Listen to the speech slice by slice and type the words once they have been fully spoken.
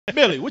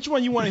Billy, which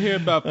one you want to hear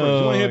about first?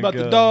 You want to hear about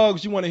the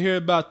dogs? You want to hear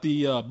about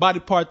the body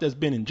part that's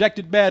been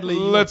injected badly?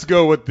 Let's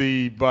go with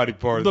the body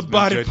part that's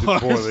been injected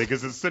parts. poorly,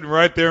 because it's sitting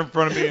right there in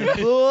front of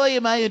me. Boy,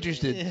 am I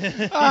interested.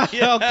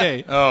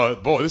 Okay. Oh,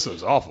 boy, this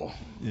was awful.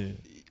 Yeah.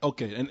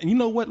 Okay, and you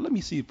know what? Let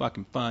me see if I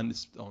can find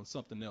this on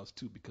something else,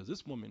 too, because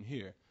this woman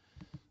here.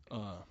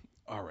 All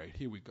right,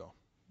 here we go.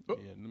 Yeah,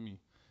 let me.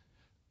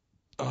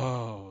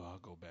 Oh, I'll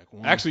go back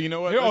one. Actually, you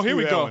know what? Here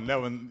we go. That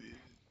one.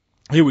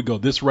 Here we go.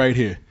 This right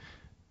here.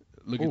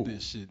 Look at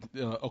this shit.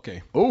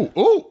 Okay.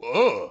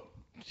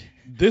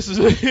 This is.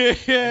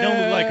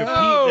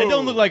 That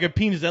don't look like a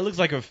penis. That looks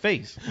like a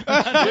face.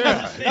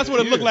 That's what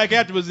it looked like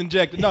after it was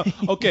injected. No.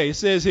 Okay. It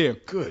says here.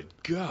 Good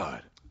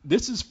God.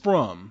 This is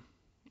from.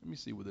 Let me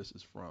see where this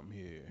is from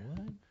here.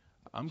 What?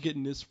 I'm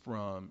getting this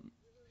from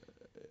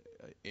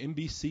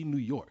NBC New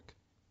York,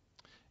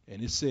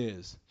 and it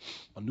says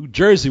a New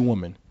Jersey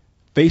woman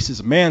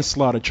faces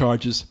manslaughter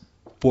charges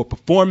for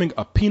performing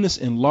a penis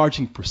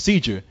enlarging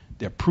procedure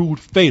that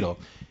proved fatal.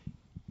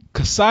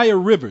 Kasia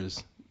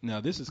Rivers.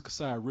 Now, this is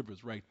Kasia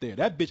Rivers right there.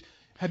 That bitch.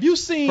 Have you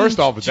seen? First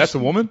off, that's a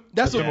woman.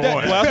 That's what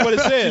it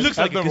says. She looks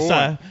like a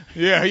Kasia.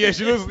 Yeah.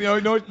 She looks.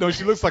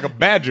 She looks like a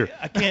badger.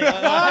 I can't.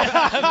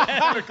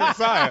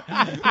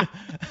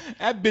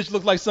 That bitch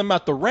looks like something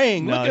out the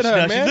Rain. Look at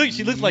her, man.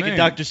 She looks like a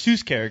Dr.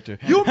 Seuss character.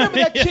 You remember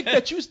that chick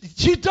that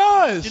she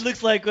does? She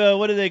looks like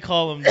what do they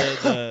call them?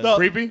 The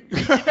creepy.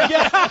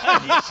 Yeah,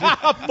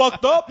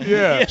 fucked up.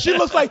 Yeah. She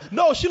looks like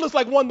one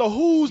of the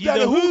Who's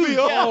down in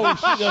Whoville. Yeah. Oh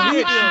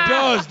shit, she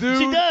does, dude.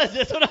 She does.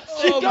 That's what I'm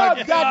saying. She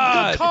does.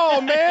 Got good call,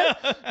 man.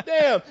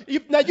 Damn.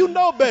 Now you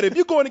know better. If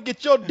you're going to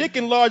get your dick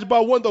enlarged by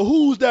one of the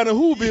Who's down in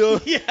Whoville,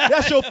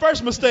 that's your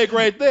first mistake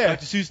right there.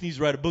 Dr. Seuss needs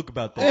to write a book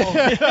about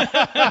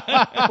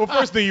that. Well,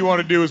 first thing you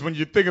want to do is when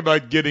you think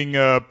about getting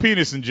a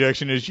penis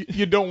injection is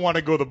you don't want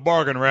to go the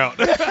bargain route.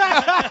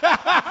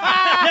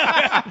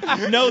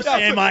 No,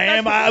 Sam,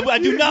 I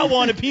do not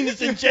want a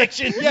penis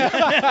injection.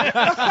 I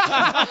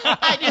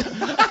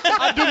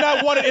do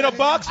not want it in a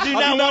box. I do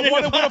not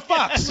want it with a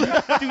fox. Do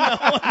not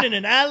want it in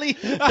an alley.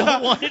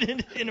 Don't want it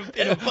in a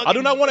fucking... I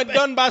do not want it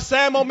done by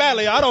Sam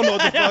O'Malley. I don't know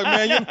what the fuck,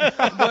 man.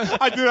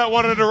 I do not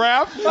want it in a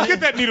wrap.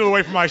 Get that needle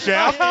away from my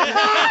shaft.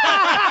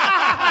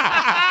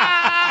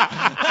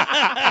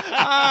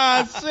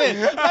 Shit.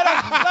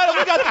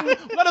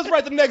 Let us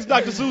write the next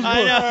Dr. Seuss book.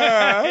 I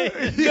know.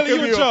 Billy,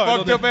 you in charge.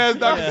 Fucked up ass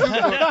Dr.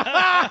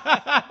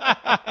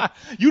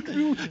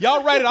 Seuss.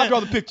 Y'all write it. I'll draw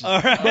the pictures.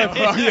 All right.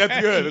 Yeah,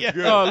 that's good. That's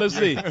good. Let's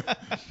see.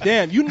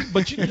 Damn,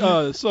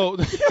 so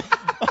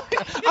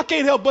I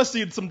can't help but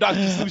see some Dr.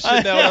 Seuss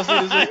shit now. When I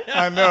see this.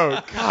 I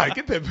know. God,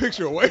 get that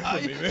picture away from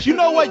me, man. You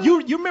know what?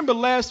 You remember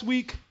last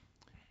week?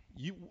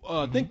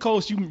 I think,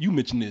 Coach, you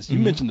mentioned this. You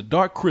mentioned the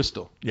Dark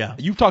Crystal. Yeah.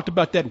 You talked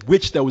about that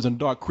witch that was in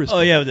Dark Crystal.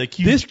 Oh, yeah, with the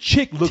cute This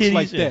chick looks titties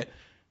like that.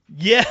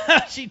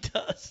 Yeah, she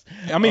does.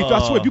 I mean,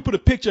 I swear, if you put a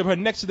picture of her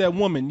next to that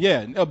woman,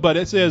 yeah. But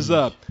it says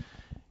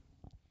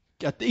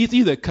it's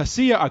either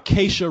Kasia or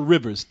Kasia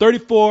Rivers,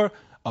 34,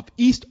 of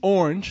East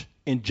Orange,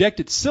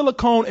 injected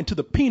silicone into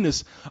the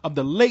penis of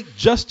the late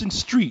Justin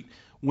Street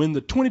when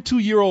the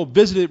 22-year-old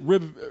visited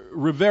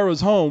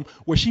Rivera's home,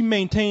 where she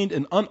maintained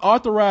an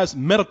unauthorized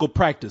medical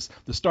practice.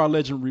 The Star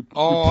Legend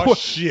report.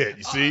 Shit,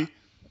 you see?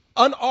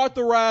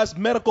 Unauthorized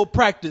medical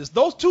practice.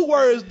 Those two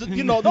words,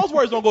 those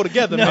words don't go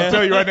together, man. I'll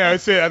tell you right now,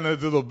 it said, and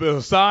there's a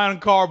little sign on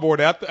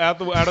cardboard outside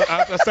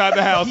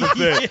the house that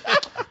said,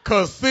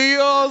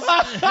 Kasia's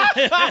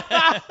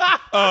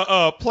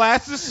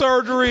plastic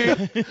surgery,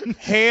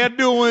 hair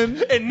doing,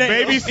 and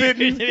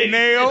babysitting,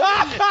 nails,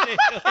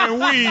 and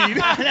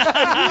weed.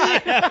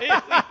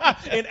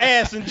 And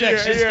ass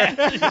injections. Yeah,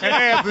 and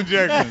ass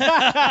injections.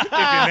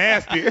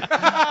 If you're nasty.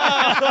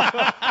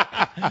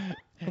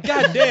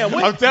 God damn.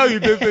 I'm telling you,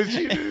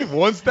 this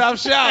one-stop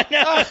shop.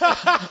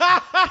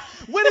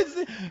 When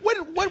did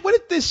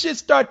this shit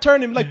start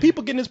turning, like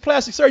people getting this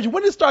plastic surgery,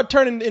 when did it start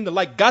turning into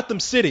like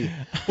Gotham City?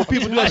 Where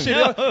people do that shit.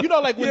 You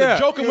know, like when the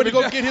Joker went to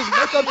go get his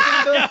makeup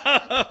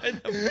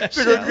done?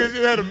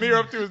 You had a mirror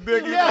up to his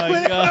dick. Yeah,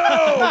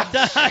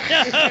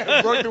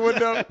 Broke the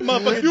window.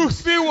 Motherfucker, you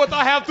see what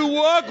I have to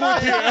work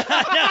with here.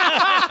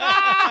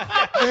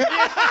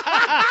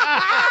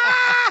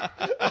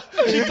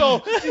 She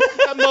told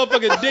that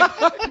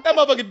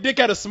motherfucking dick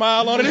had a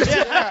smile on it.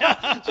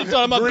 She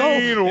told him,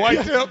 green,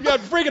 white tip. Yeah,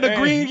 freaking a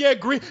green,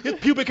 green. His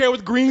pubic hair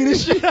was green and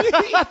shit.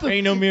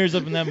 Ain't no mirrors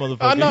up in that motherfucker.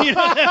 I know.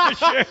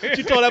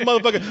 She told that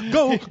motherfucker,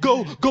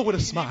 go with a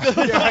smile.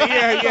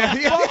 Yeah.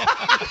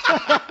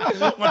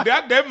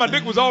 My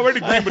dick was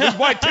already green, but this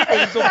white tip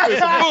is some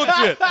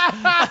bullshit.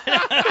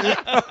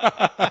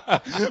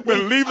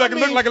 Better leave like it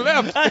looked like it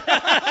left.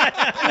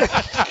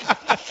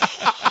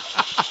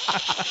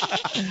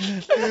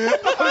 I'm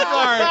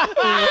sorry.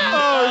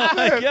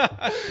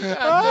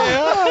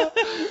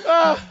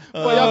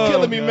 Boy, y'all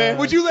killing me, man.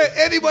 would you let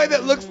anybody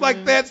that looks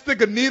like that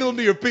stick a needle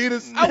into your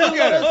penis? Look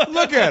at her.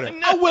 Look at her.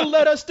 I wouldn't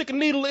let her stick a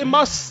needle in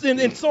my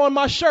and sew in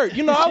my shirt.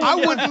 You know, I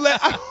wouldn't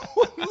let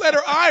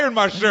her iron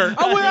my shirt.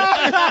 I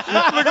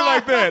wouldn't. Looking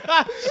like that.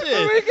 Shit.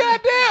 I mean,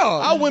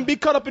 goddamn. I wouldn't be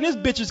caught up in this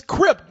bitch's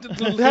crypt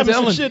having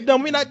some shit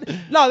done.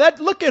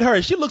 Look at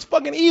her. She looks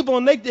fucking evil,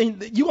 and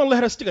you gonna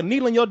let her stick a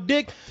needle in your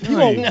dick? You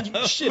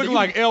gonna shit? Looking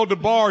like El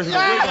DeBarge with a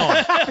wig on.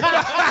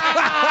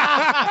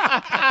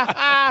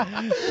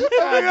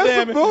 That's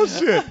some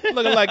bullshit.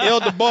 Looking like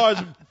El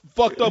DeBarge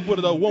fucked up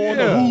with a one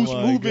Yeah. who's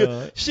movie.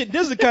 Shit,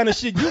 this is the kind of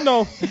shit, you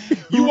know,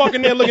 you walk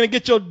in there looking to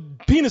get your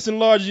penis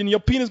enlarged and your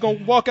penis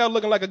gonna walk out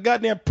looking like a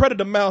goddamn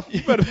predator mouth.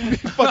 You better be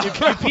fucking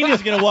Your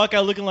penis gonna walk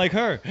out looking like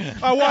her.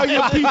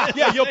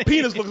 Your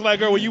penis looks like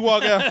her when you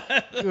walk out.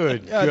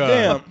 Good God God.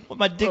 damn. Well,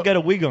 my dick got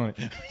a wig on it.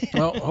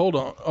 Well, hold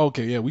on.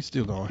 Okay, yeah, we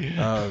still going.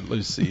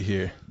 Let's see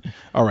here.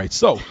 All right,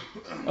 so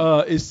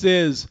it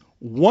says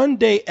 1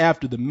 day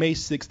after the May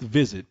 6th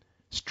visit,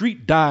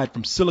 Street died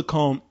from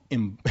silicone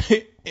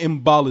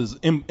embolism.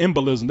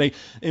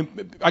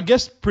 I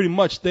guess pretty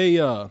much they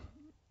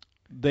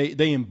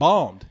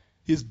embalmed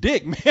his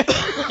dick, man.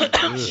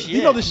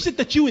 You know the shit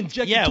that you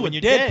inject into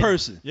a dead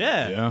person.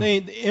 Yeah.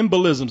 The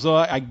embolism. So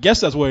I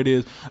guess that's what it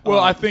is. Well,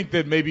 I think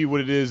that maybe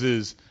what it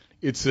is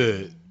it's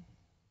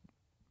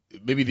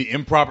maybe the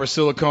improper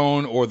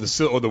silicone or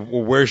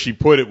where she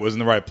put it was in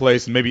the right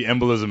place, and maybe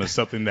embolism is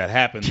something that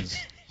happens.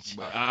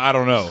 I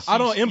don't know.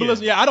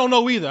 Embolism. Yeah, I don't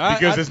know either.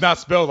 Because it's not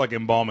spelled like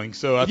embalming,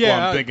 so that's why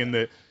I'm thinking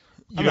that.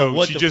 You know,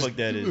 what she the just. fuck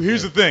that is.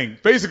 Here's the thing.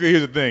 Basically,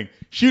 here's the thing.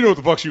 She knew what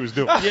the fuck she was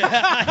doing. I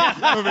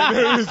mean,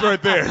 there it is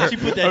right there. She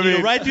put that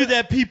needle right through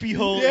that pee-pee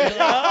hole. Yeah.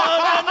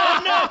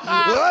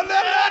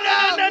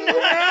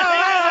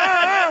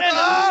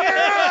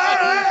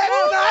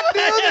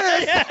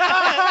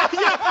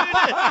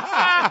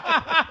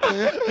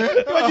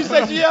 Like, What'd you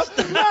say, GF?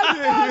 No.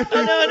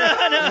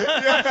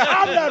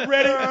 I'm not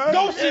ready.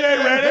 No, she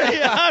ain't ready.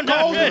 Yeah, I'm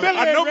not ready.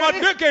 I know my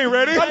dick ain't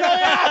ready.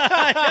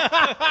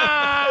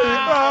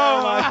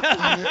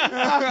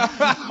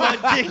 My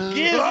dick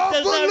gives, it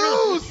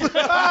does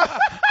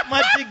not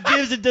my dick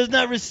gives, it does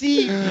not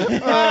receive.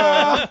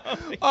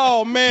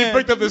 Oh man! She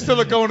picked up the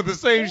silicone at the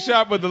same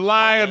shop with the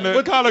lye and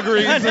the collard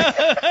greens.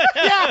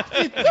 Yeah,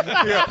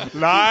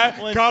 lye,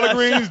 collard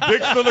greens,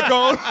 dick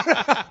silicone,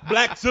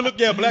 black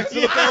silicone.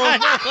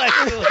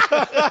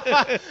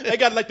 They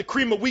got like the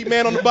cream of wheat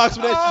man on the box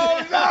with that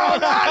shit.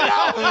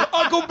 No.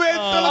 Uncle Ben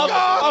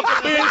silicone.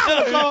 Uncle Ben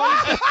silicone.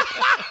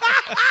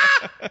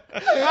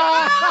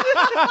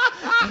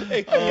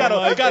 Hey, got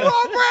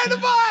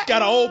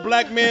an old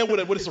black man with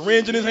a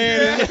syringe in his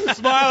hand,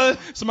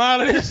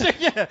 smiling and shit.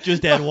 Yeah.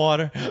 Just add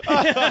water.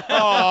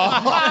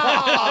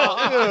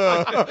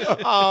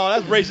 Oh,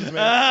 that's racist,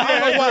 man.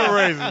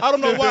 I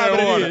don't know why, but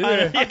it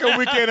is. How come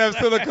we can't have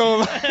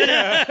silicone?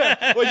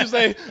 What'd you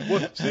say?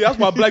 Well, see, that's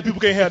why black people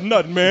can't have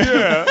nothing, man.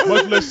 Yeah.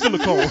 Much less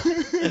silicone.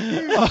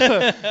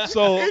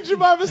 So Ain't your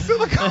mama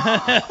silicone?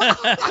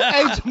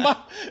 Aunt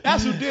Jemima,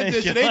 that's who did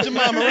this shit. Aunt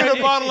Jemima in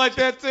a bottle like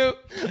that too.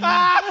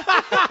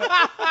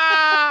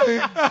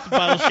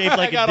 Bottle shaped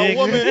like a dick.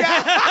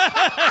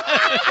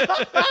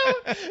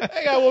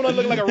 They got a woman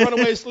that look like a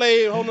runaway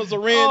slave holding a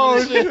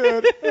syringe and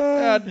shit.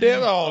 God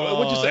damn. Oh,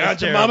 what'd you say? Aunt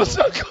Jemima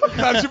silicone.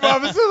 Aunt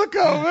Jemima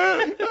silicone,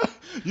 man.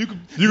 You can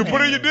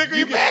put it in your dick or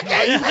you can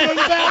put it in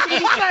your mouth.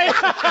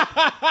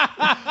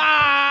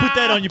 Put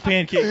that on your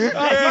pancake.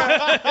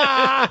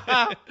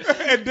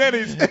 And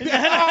Denny's. You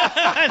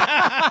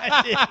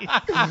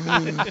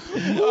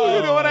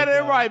know what? That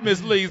ain't right,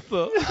 Miss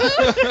Lisa.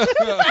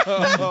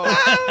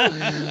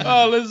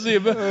 Oh, let's see.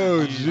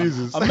 Oh,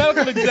 Jesus. A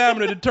medical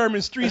examiner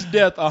determined Street's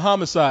death a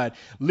homicide,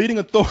 leading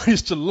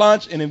authorities to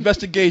launch an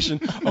investigation.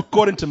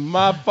 According to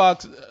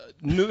Fox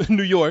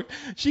New York,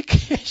 she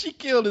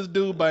killed this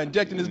dude by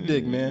injecting his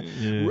dick, man.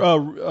 Yeah.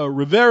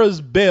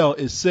 Rivera's bail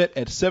is set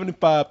at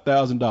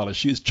 $75,000.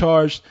 She is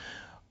charged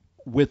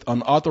with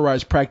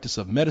unauthorized practice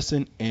of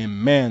medicine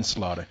and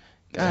manslaughter.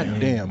 God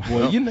damn,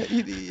 boy. You know,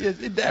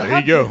 there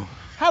you go.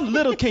 How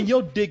little can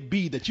your dick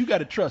be that you got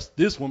to trust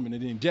this woman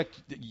to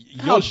inject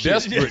your shit?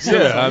 Desperate.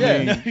 Yeah, I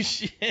mean,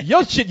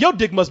 your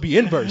dick must be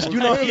inverse. You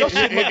know, your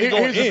shit must be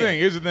going in.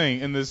 Here's the thing.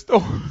 In the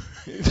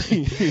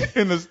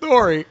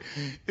story,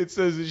 it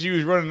says that she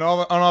was running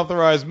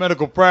unauthorized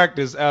medical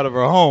practice out of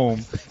her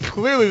home.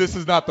 Clearly, this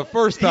is not the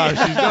first time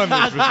she's done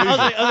this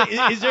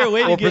procedure. Is there a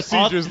way to or get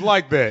procedures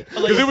like that?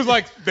 Because it was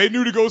like they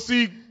knew to go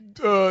see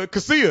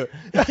Kasia.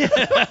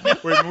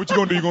 Wait, what you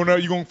gonna do? You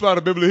gonna fly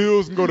to Beverly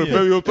Hills and go to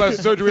Beverly Hills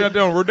Plastic Surgery out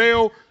there on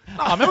Rodeo?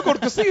 Nah, man, go to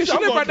Kasia. She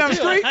live right down the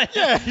street.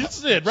 Yeah,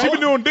 that's it, bro. She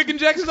been doing dick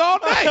injections all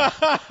day.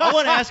 I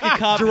want to ask a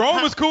cop.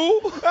 Jerome is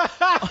cool.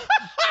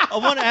 I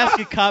want to ask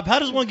a cop, how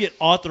does one get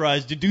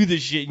authorized to do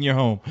this shit in your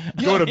home?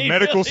 Go to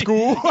medical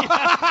school.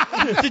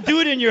 To do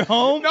it in your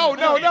home? No.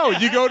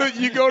 You go to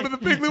the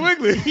Piggly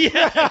Wiggly.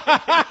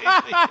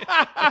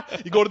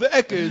 You go to the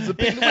Eckers, the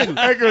Piggly Wiggly.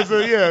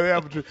 Eckers, yeah.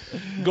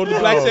 Go to the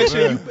black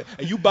section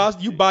and you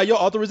buy your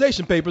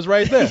authorization papers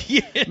right there.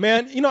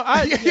 Man, you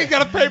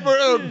got a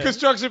paper,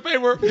 construction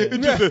paper.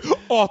 It just says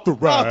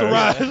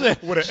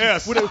authorized with an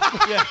S.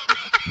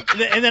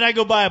 And then I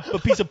go buy a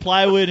piece of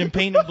plywood and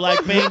paint it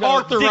black paint.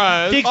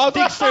 Authorized. Dick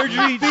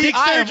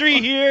surgery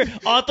here.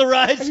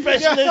 Authorized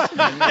specialist.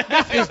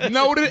 This is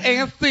noted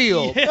and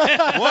sealed.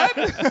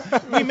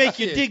 What? We make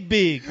your dick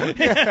big.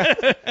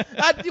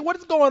 What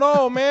is going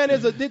on, man?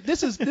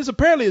 This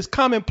apparently is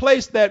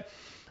commonplace that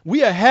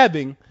we are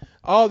having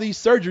all these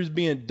surgeries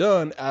being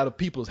done out of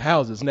people's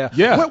houses now.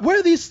 Yeah. Where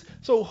are these?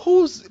 So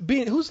who's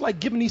like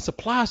giving these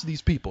supplies to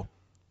these people?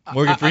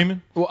 Morgan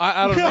Freeman?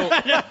 I don't know.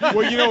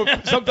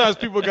 Well, sometimes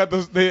people got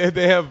those.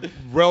 They have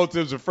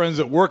relatives or friends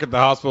that work at the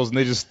hospitals, and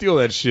they just steal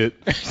that shit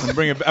and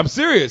bring it back. I'm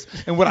serious.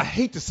 And what I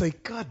hate to say,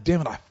 God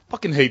damn it, I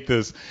fucking hate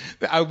this.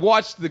 I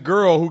watched the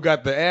girl who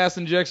got the ass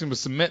injection with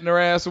cement in her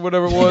ass or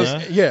whatever it was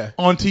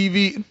on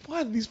TV. And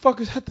why do these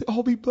fuckers have to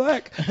all be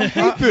black? I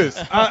hate this.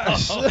 I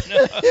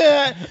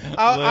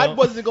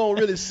wasn't going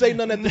to really say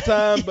nothing at the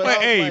time.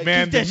 But hey,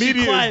 man, the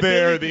media is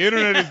there. The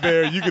internet is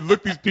there. You can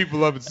look these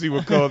people up and see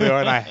what color they are.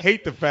 And I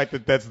hate the fact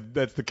that that's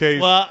the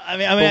case. Well, I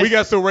mean, but we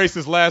got so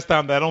racist last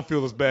time that I don't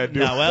feel as bad,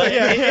 dude. No, well,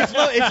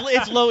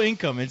 it's low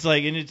income. It's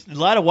like, and it's a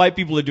lot of white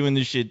people are doing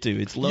this shit too.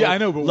 It's low. Yeah, I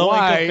know, but low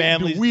why income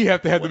families. do we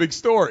have to have the big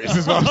stories?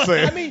 Is what I'm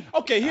saying. I mean,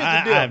 okay, here's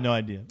the deal. I have no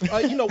idea.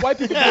 White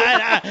people.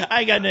 I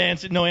ain't got no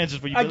answers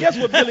for you. I guess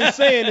what Billy's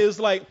saying is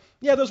like,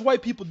 yeah, there's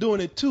white people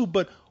doing it too,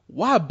 but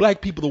why are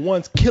black people the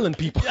ones killing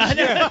people? I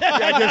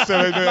guess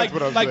so. That's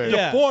what I'm saying.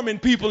 Deforming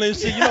people and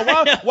shit.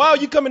 Why are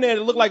you coming there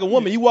to look like a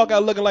woman? You walk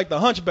out looking like the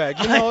Hunchback.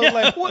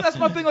 Well, that's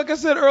my thing. Like I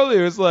said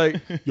earlier, it's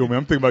like, yo, man,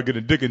 I'm thinking about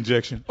getting a dick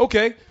injection.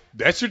 Okay,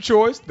 that's your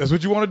choice. That's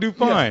what you want to do.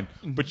 Fine,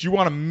 but you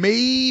want to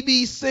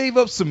maybe save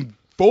up some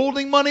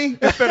folding money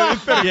instead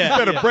of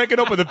breaking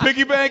up with a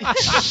piggy bank.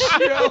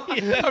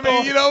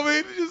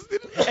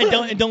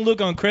 And don't look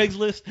on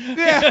Craigslist.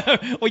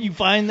 Yeah, when you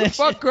find that.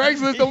 Fuck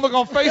Craigslist. Don't look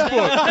on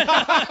Facebook.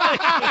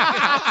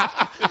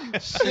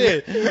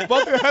 Shit.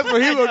 That's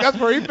where he looked. That's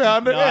where he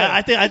found it. No,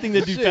 I think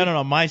the dude found it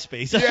on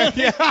MySpace. Yeah.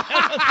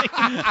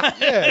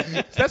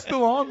 Is that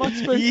still on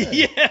MySpace?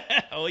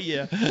 Yeah. Oh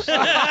yeah.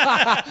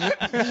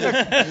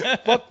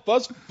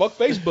 Fuck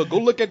Facebook. Go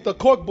look at the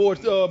cork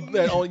boards, at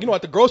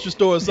the grocery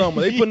store or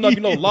something. They putting up,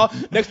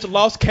 next to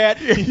lost cat,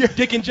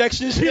 dick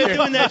injections. They're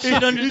doing that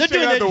shit under. They're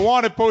doing the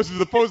wanted posters at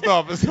the post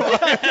office.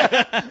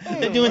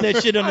 They're doing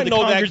that shit under the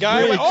Congress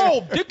guy. bridge.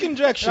 Like, dick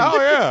injection. Oh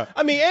yeah.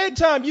 I mean,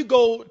 anytime you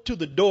go to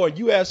the door and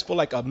you ask for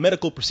like a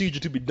medical procedure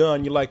to be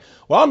done, you're like,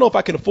 well, I don't know if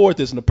I can afford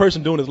this, and the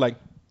person doing it is like,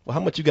 well, how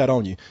much you got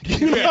on you? You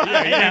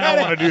don't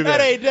want to do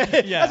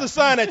that. That's a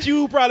sign that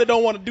you probably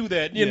don't want to do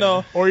that, you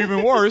know. Or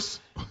even worse,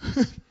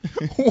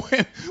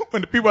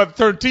 when the people have to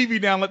turn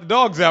TV down, and let the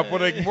dogs out before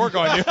they can work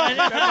on you.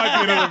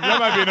 That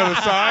might be another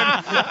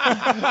sign.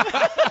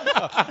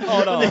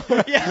 Hold on. Let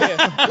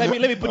me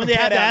put when the they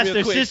had cat to out ask real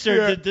their quick.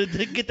 sister to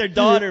get their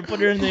daughter and put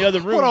her in the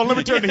other room. Hold on, let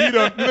me turn the heat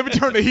on. Let me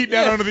turn the heat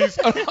down under these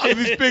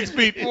pigs'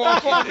 feet. When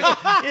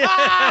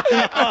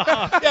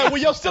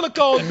your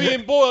silicone's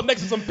being boiled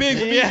next to some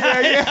pigs' feet.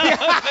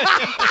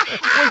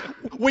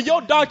 When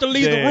your doctor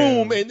leaves the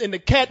room and the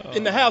cat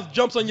in the house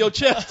jumps on your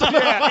chest,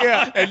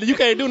 and you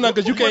can't do nothing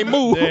because you can't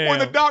move. When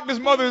the doctor's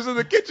mother's in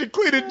the kitchen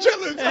cleaning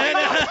chillin'.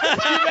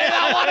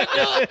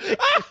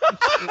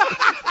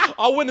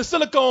 Or when the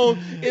silicone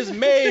is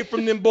made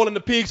from them boiling the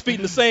pig's feet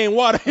in the same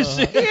water and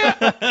shit.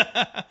 I'm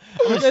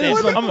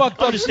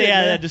gonna stay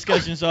out of that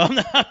discussion, so I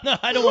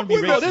don't want to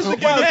be racist. This is the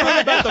guy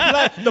who's talking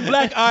about the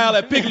black aisle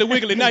at Piggly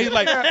Wiggly. Now he's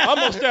like, I'm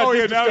gonna stay out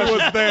of this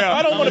discussion.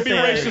 I don't want to be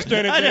racist or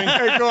anything.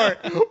 Hey, Korey,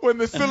 when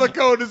the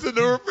silicone is in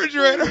the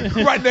refrigerator,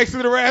 right next to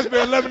the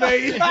raspberry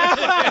lemonade.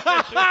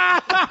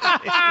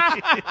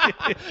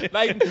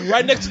 Like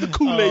right next to the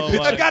Kool-Aid.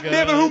 I got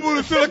damn it, who moved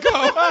the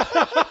silicone?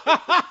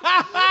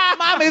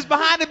 Mama is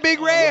behind the big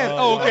red.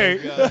 Okay.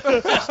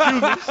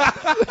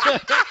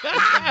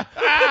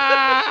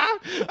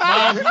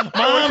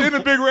 Mom, in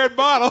the big red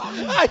bottle.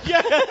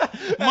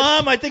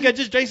 Mom, I think I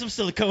just drank some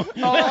silicone.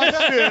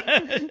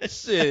 Oh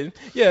shit.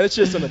 Yeah, it's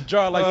just in a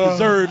jar like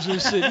preserves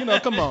and shit. You know,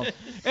 come on.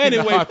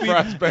 Anyway, hot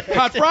fries, baby.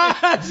 Hot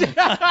fries.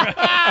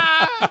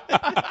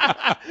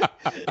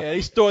 Yeah,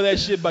 they store that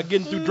shit by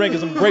getting through drinking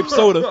some grape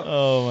soda.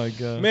 Oh my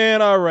god.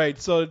 Man, all right.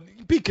 So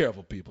be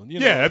careful, people. You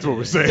know, that's what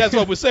we're saying. That's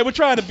what we're saying. We're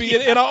trying to be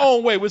in our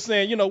own way. We're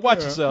saying,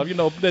 watch yourself.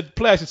 That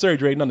plastic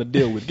surgery ain't nothing to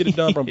deal with. Get it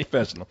done from a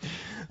professional.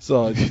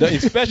 So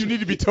especially You need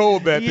to be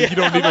told that you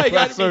don't need no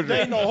plastic there surgery.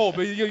 ain't no hope.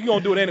 You're going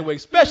to do it anyway,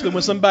 especially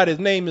when somebody's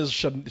name is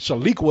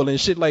Shaliqua and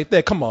shit like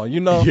that. Come on, you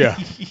know? Yeah.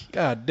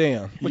 God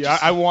damn. Yeah,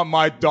 I want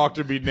my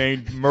doctor to be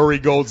named Murray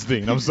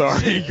Goldstein. I'm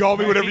sorry. You call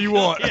me whatever you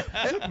want.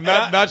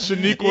 Not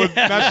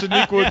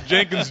Shaniqua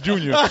Jenkins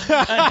Jr.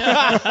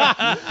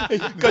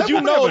 Because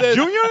you know that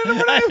Junior in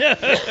her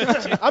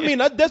name? I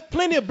mean, there's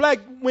plenty of black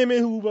women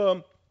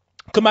who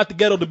come out the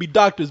ghetto to be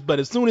doctors, but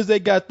as soon as they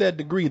got that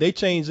degree, they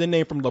changed their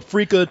name from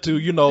Lafrika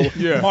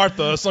to,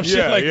 Martha or some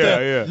shit like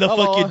that. Yeah. The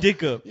fuck your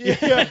dick up.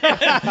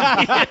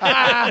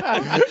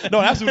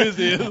 No, that's who this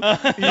is.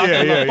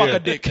 Yeah. Fuck a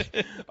dick.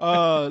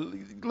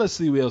 Let's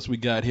see what else we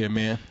got here,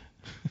 man.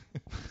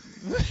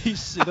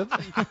 See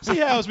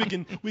how else we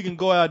can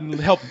go out and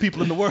help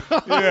people in the world.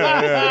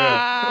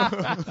 Yeah.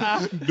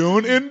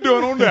 Done and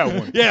done on that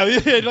one. Yeah.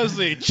 Let's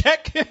see.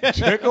 Check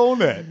on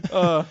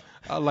that.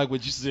 I like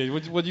what you said.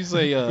 What you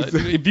say?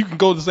 If you can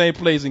go to the same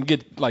place and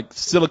get like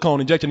silicone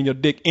injection in your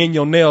dick and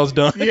your nails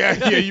done.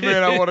 Yeah, you may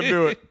not want to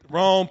do it.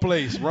 Wrong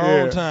place,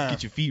 wrong time.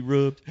 Get your feet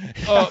rubbed.